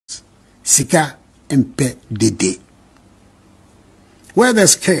Sika empe dede. Where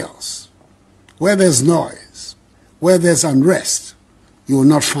there's chaos, where there's noise, where there's unrest, you will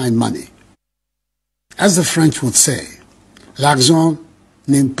not find money. As the French would say, l'argent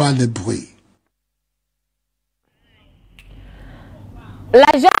n'aime pas le bruit.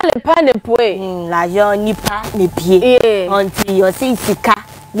 L'argent n'est pas le bruit. L'argent n'est pas le pied. On dit aussi sika,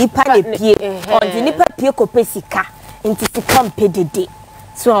 n'est pas le pied. On dit n'est pas pied coupé sika. On dit sika m'pe dede.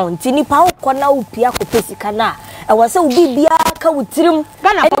 So on dit n'est pas au kona ou pied coupé sika na. I was so bibia ka wutirim.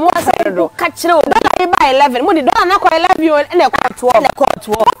 Ghana for more say catch you. Ghana by 11. Mo di dollar na kwa 11 and e kwa 12.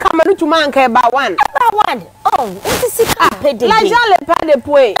 What come do to man ka ba 1? Ba 1. Oh, it is sika pe dede. L'argent n'est pas le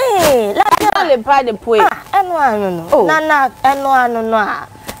bruit. L'argent n'est pas le bruit. No. Nana,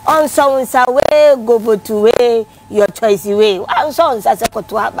 on so way go to way your choice way. On so say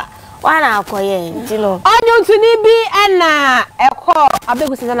koto aba. Wana akoye, you know. Onyu tuni bi na ekọ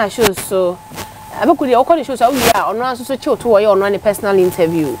Abeiku Santana show so. Abeiku dey okọ the show so we are ono aso so che oto wo ono personal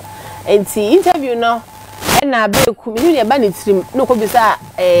interview. Enti interview no na Abeiku mi dey ba ne tirim no ko bisa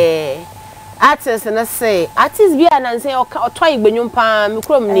artist na say artist bi na say oto igbenyu pa mi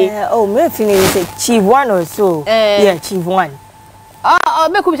krom ni. Oh, me feeling say chief one or so. Yeah, chief one.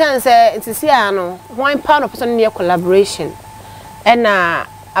 Abeiku bisa say it is here no one pound of person near collaboration. And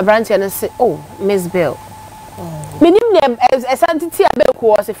Abrantia na say oh Mzbel. Minim dem esantiti Abeiku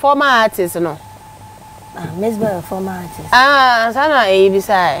was a former artist no. Mzbel a former artist. Sana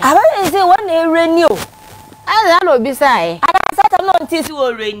bisai. Aba say one e renew. No bisai. Satan no ntisi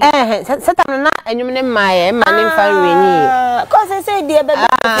wo renew. Satan na enyum ne maye ma ne mfa renew. Cause say dey be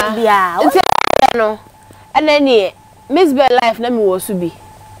bia. No. And then Mzbel life na me wo so bi.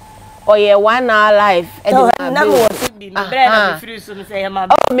 Oye 1 hour life. Na me wo so bi. Me free so me say ma.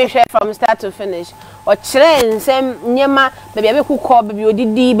 Oh, me share from start to finish. O kire nsem nyema baby Abeiku call baby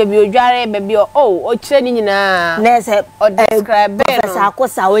odidi baby odware baby o kire ni nyina. Na say o describe Professor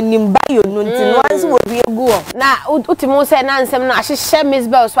Akosa onim bayo no nti once wo bi egu o. Na utimo say na nsem no ahihye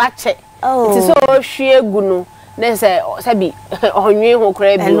Mzbel so ache. It is so hwe egu no. Na say sabi onwe ho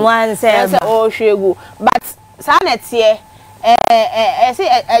kra bi. And one say o hwe egu but sa na tie say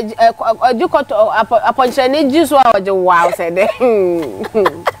aponchane jiso a oje wow said but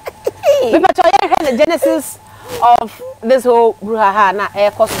the genesis of this whole brouhaha na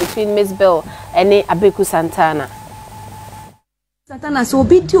air course between Mzbel and Abeiku Santana. Santana so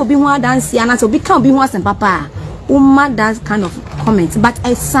obi ho dance ya na so obi kan obi ho asem papa umma that kind of comment but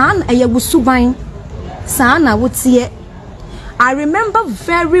a son ayebusuban son na wotie. I remember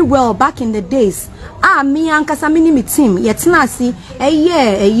very well back in the days. Me ankasa mini team yetena asi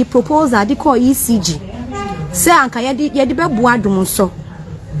eye proposal de call ECG. Say anka ye de beboa dum so.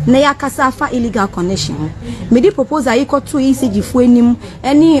 Na yakasa fa illegal connection. Me di proposal yi to ECG fu enim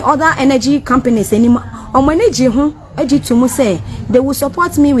any other energy companies enim omaneji ho agi to mu say they will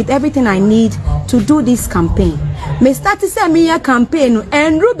support me with everything I need to do this campaign. Me start to say me a campaign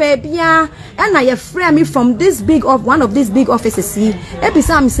and rubebia and I frame me from this big of one of these big offices see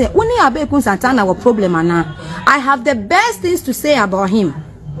ebisa me say woni Abeiku Santana wa problem ana. I have the best things to say about him.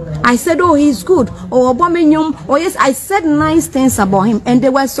 I said, oh, he's good. Oh, oh, yes, I said nice things about him. And they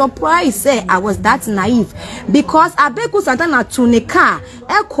were surprised, say, I was that naive. Because Abeiku Santana to ne car,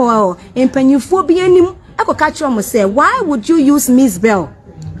 echo, in penyophobia, echo catch on say, why would you use Mzbel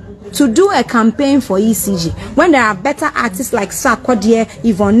to do a campaign for ECG when there are better artists like Sarkodie,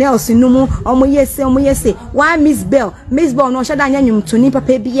 Yvonne Nelson, Numu, Omoyese, why Mzbel no shada nyanyum to nipa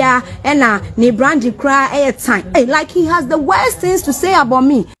pebia and ne brandi cry airtime. Hey, like he has the worst things to say about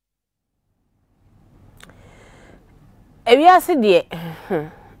me. We are said ye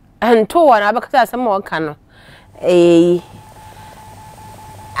and to one abakata some more cano. I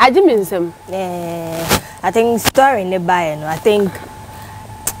think story in the bio, I think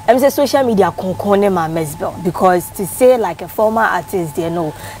I'm say social media concone my Mzbel because to say like a former artist there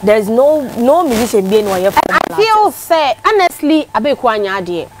there's no musician being one your former I feel say honestly Abeiku anya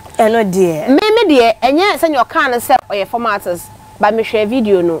dear no dear me dear and yes and your kind of say or your former artist but me share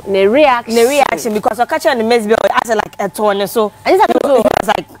video no the reaction because I catch on the Mzbel as like a tone so I just was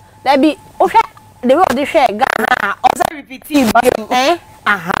like that be okay the way they share Ghana also repeating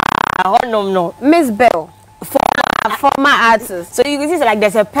no Mzbel former artist. So you can see like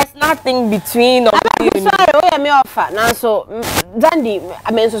there's a personal thing between sorry, me offer. Now so Dandy,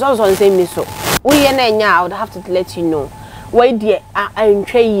 I mean so on same me so. We I would have to let you know. Wait dear, I'm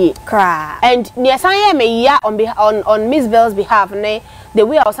trying cry. And yes, I am a year on Mzbel's behalf, the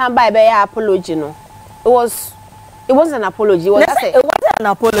way I was by apology no. It wasn't an apology. It wasn't an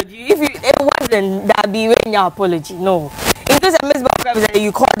apology. If it wasn't that be when your apology. No. It was a Mzbel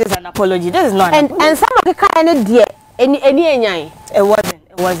you call this an apology. This is not. And some of the kind dear any it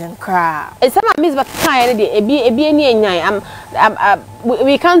wasn't cry. And some of Mzbel kind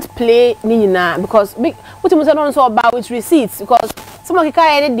we can't play Nina because what you don't know about with receipts because some of the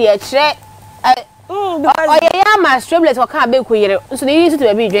kind dear check. Because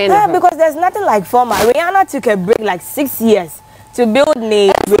there's nothing like former. Rihanna took a break like 6 years to build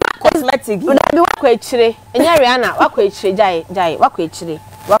name cosmetic.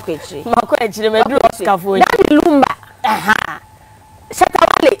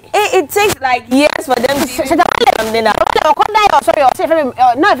 It takes like years for them to something out.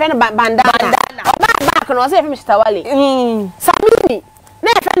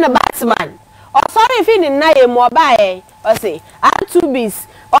 Oh, sorry if you didn't more by or say, I'm too busy.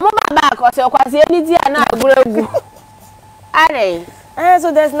 Or my back or say, any day and I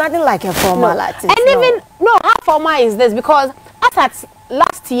so there's nothing like a formal artist. And even, no, how formal is this? Because at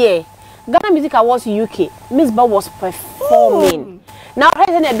last year, Ghana Music Awards UK, Mzbel was performing. Now,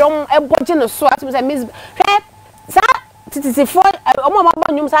 President Dom, a budget of SWAT, Mzbel,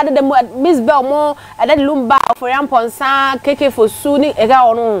 Mzbel more, and then Lumba for Yamponsa, KK for Suni,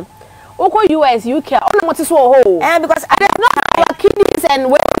 Ega Oko US, UK, all what is so whole. Because I don't know our kidneys and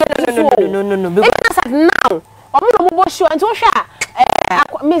no. Because now, I'm going to show and so sure.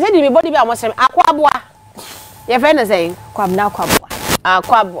 Me said the body be almost aquabwa. Your friend is saying, Quab now, Quabwa.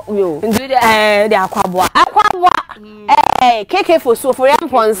 Aquab, you. The aquabwa. Aquabwa. KK for so for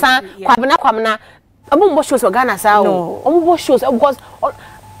Yamponsa, Quabana. I'm shows for Ghana Sao. Almost shows because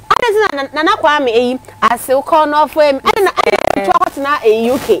Nana Kwame, I still call off him. I don't know a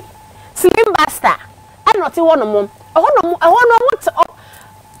UK. Slim Basta. I'm not one mom. I want to.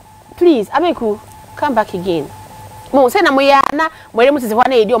 Please, Abeiku, come back again. Mo say na mo ya na mo re mo tete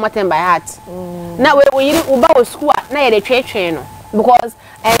na edi o matem by heart. Na we yiri uba o school na ye de twetwe no because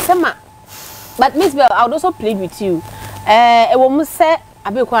sema but Mzbel I would also plead with you. E wo mo say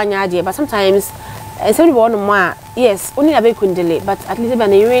Abeiku anya ade but sometimes somebody want more yes only Abeiku ndele but at least be na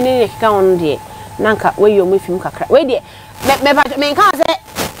yiri ni kika on de nanka we yo mo fim kakra. We de me kan say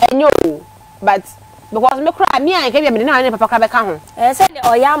enyo but because me cry me and can be na papa ka be ka ho say the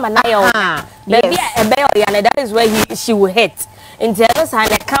oyama na yo baby ebe oyana that is where she will hit into those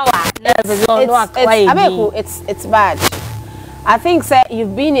and Abeiku it's bad. I think sir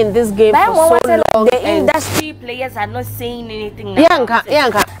you've been in this game for so long the industry players are not saying anything now.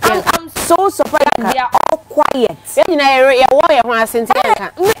 I'm so surprised they are all quiet. Because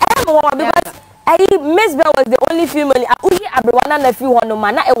Mzbel was the only female. It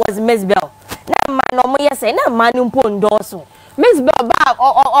was Mzbel. Mzbel back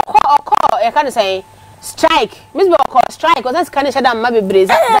or call I can't say strike. Mzbel call strike because that's kind of shut down my baby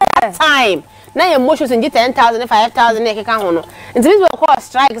that time. Now your emotions and get 10,000 5,000 and Mzbel call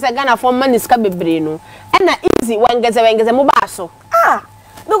strike because I Ghana for money ska baby no. And that easy when gets a mobile.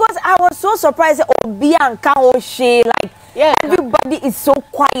 Because I was so surprised Bianca like everybody is so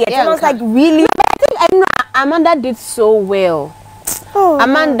quiet. And I was like really but I think Amanda did so well.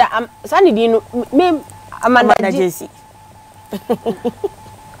 Amanda Sandy do you know me Amanda Jesse.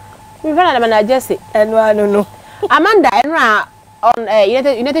 We found Amanda Jesse and I don't know. Amanda and on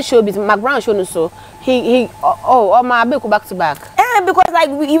United Showbiz McBrown show no so he my Abeiku back to back. Because like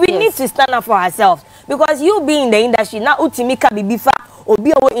we need to stand up for ourselves because you be in the industry now utimika bibifa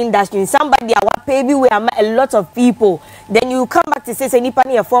obi our industry somebody our pay we a lot of people then you come back to say nipa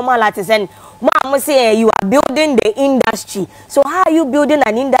na formal artist and mom say you are building the industry so how are you building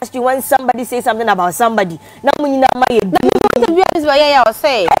an industry when somebody say something about somebody na munina ma ye I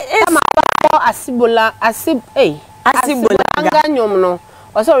say asibola anganyom no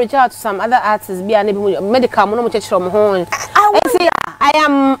also reach out to some other artists be medical mo no chechiro mo ho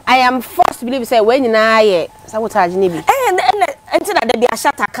I am forced to believe say when you na ye sabotage ni bi until that they are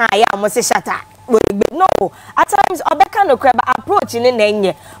shatter can I almost say shatter no at times Obeka no crab approach in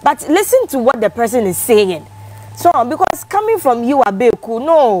the but listen to what the person is saying so because coming from you Abeiku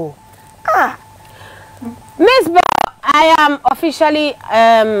no Mzbel I am officially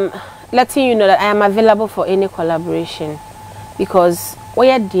letting you know that I am available for any collaboration because we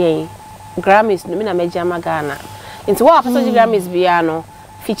are doing Grammys no me na majama Ghana into what person Grammys biano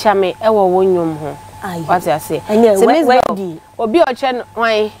feature me ewo wonyom ho what I say so Mzbel obi ochen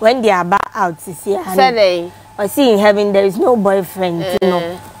when they are back out to see say or see in heaven there is no boyfriend you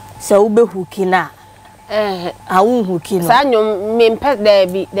know so ube hukina hukina sa nyom me pet there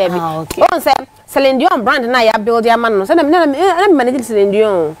be okay on say Celine Dion brand na ya build ya man no say na manage Celine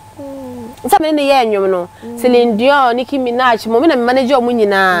Dion nsa me ne ye nyom no Celine Dion Nicki Minaj mo me na manage o mu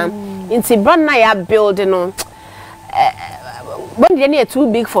nyina nti brand na ya build no when the near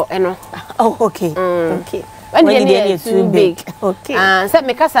too big for eno. Oh, okay. Okay. When the near too big. Okay. Say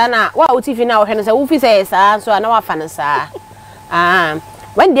me kasa na wa TV na wo say wo fi say sa so na wa fa na sa.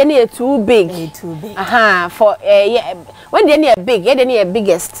 When the near too big. Too big. For yeah, when the near big, yeah the near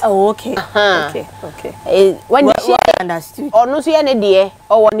biggest. Oh, okay. Okay. Okay. When the understood. Or no so yeah there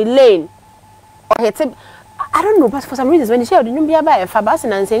or on the lane. Or hit I don't know, but for some reasons when the share the nyum by fa ba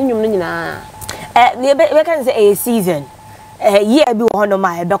and say nyum no nyina. We can say a season. Year bi wo no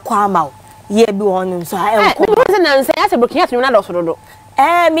ma e be kwa ma. Year bi wo no so I ko. No say ase broken at nyum na do so do.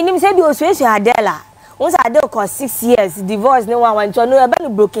 Minim say bi osuesu Adela. Once Adela ko 6 years divorce ne one no e be no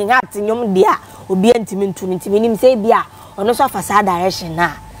broken heart nyum dia obi antimi ntu minim say bia ono so afasa direction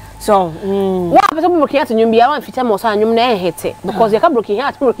na. So, what person broken heart nyum bia wan feature mo so nyum na hit because you can broken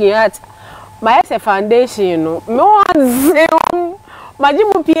heart. My as foundation no. Me wan say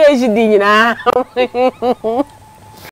majimu PhD nyina.